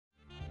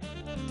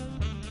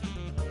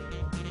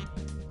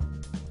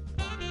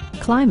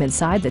Climb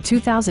inside the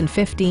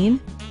 2015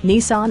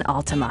 Nissan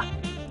Altima.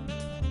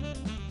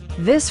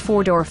 This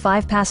four-door,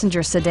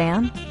 five-passenger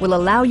sedan will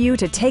allow you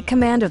to take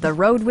command of the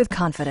road with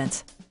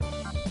confidence.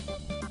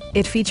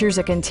 It features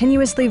a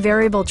continuously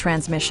variable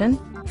transmission,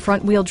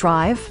 front-wheel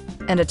drive,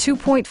 and a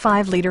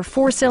 2.5-liter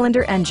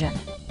four-cylinder engine.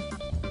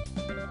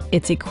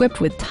 It's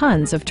equipped with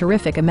tons of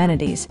terrific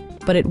amenities,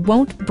 but it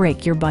won't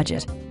break your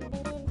budget,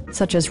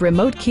 such as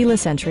remote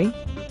keyless entry,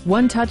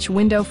 one-touch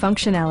window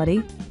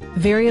functionality,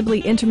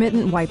 variably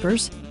intermittent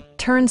wipers,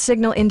 turn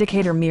signal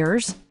indicator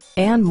mirrors,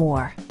 and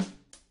more.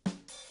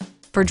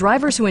 For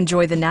drivers who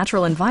enjoy the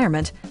natural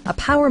environment, a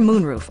power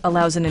moonroof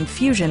allows an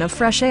infusion of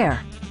fresh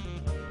air.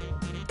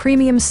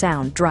 Premium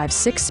sound drives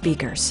 6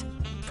 speakers,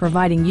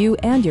 providing you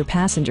and your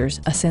passengers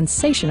a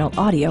sensational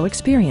audio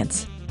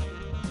experience.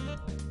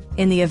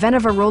 In the event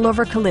of a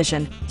rollover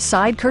collision,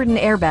 side curtain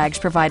airbags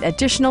provide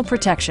additional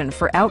protection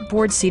for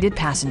outboard seated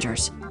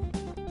passengers.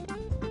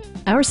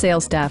 Our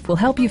sales staff will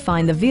help you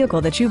find the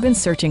vehicle that you've been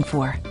searching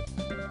for.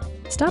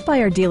 Stop by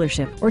our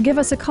dealership or give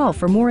us a call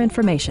for more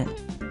information.